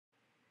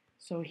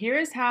So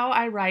here's how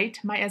I write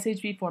my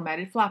SHV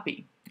formatted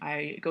floppy.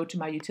 I go to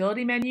my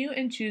utility menu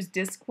and choose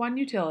Disk 1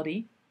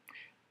 Utility.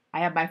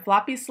 I have my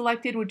floppy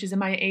selected, which is in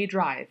my A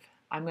drive.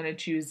 I'm going to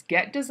choose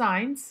Get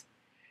Designs.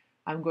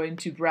 I'm going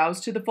to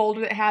browse to the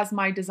folder that has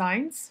my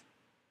designs,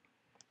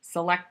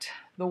 select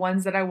the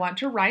ones that I want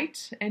to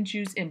write, and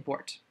choose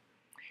Import.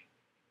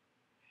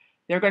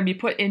 They're going to be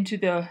put into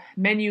the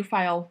menu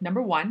file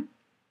number 1.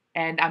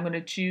 And I'm going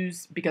to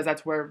choose, because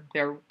that's where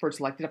they're first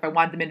selected. If I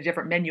wanted them in a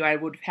different menu, I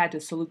would have had to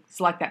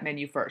select that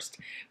menu first.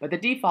 But the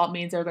default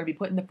means they're going to be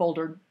put in the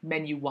folder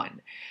menu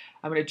 1.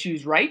 I'm going to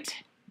choose Write.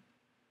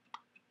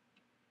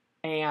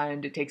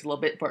 And it takes a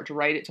little bit for it to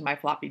write it to my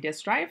floppy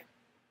disk drive.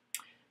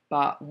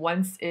 But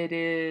once it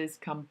is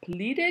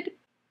completed,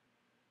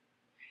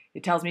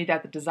 it tells me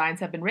that the designs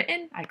have been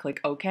written. I click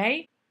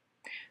OK.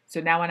 So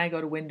now when I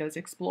go to Windows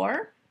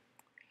Explorer,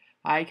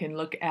 I can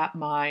look at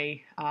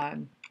my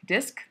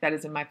disk that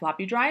is in my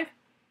floppy drive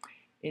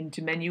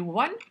into menu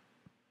 1,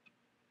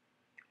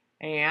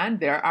 and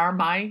there are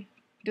my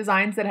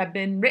designs that have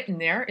been written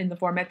there in the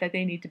format that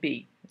they need to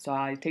be. So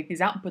I take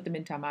these out and put them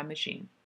into my machine.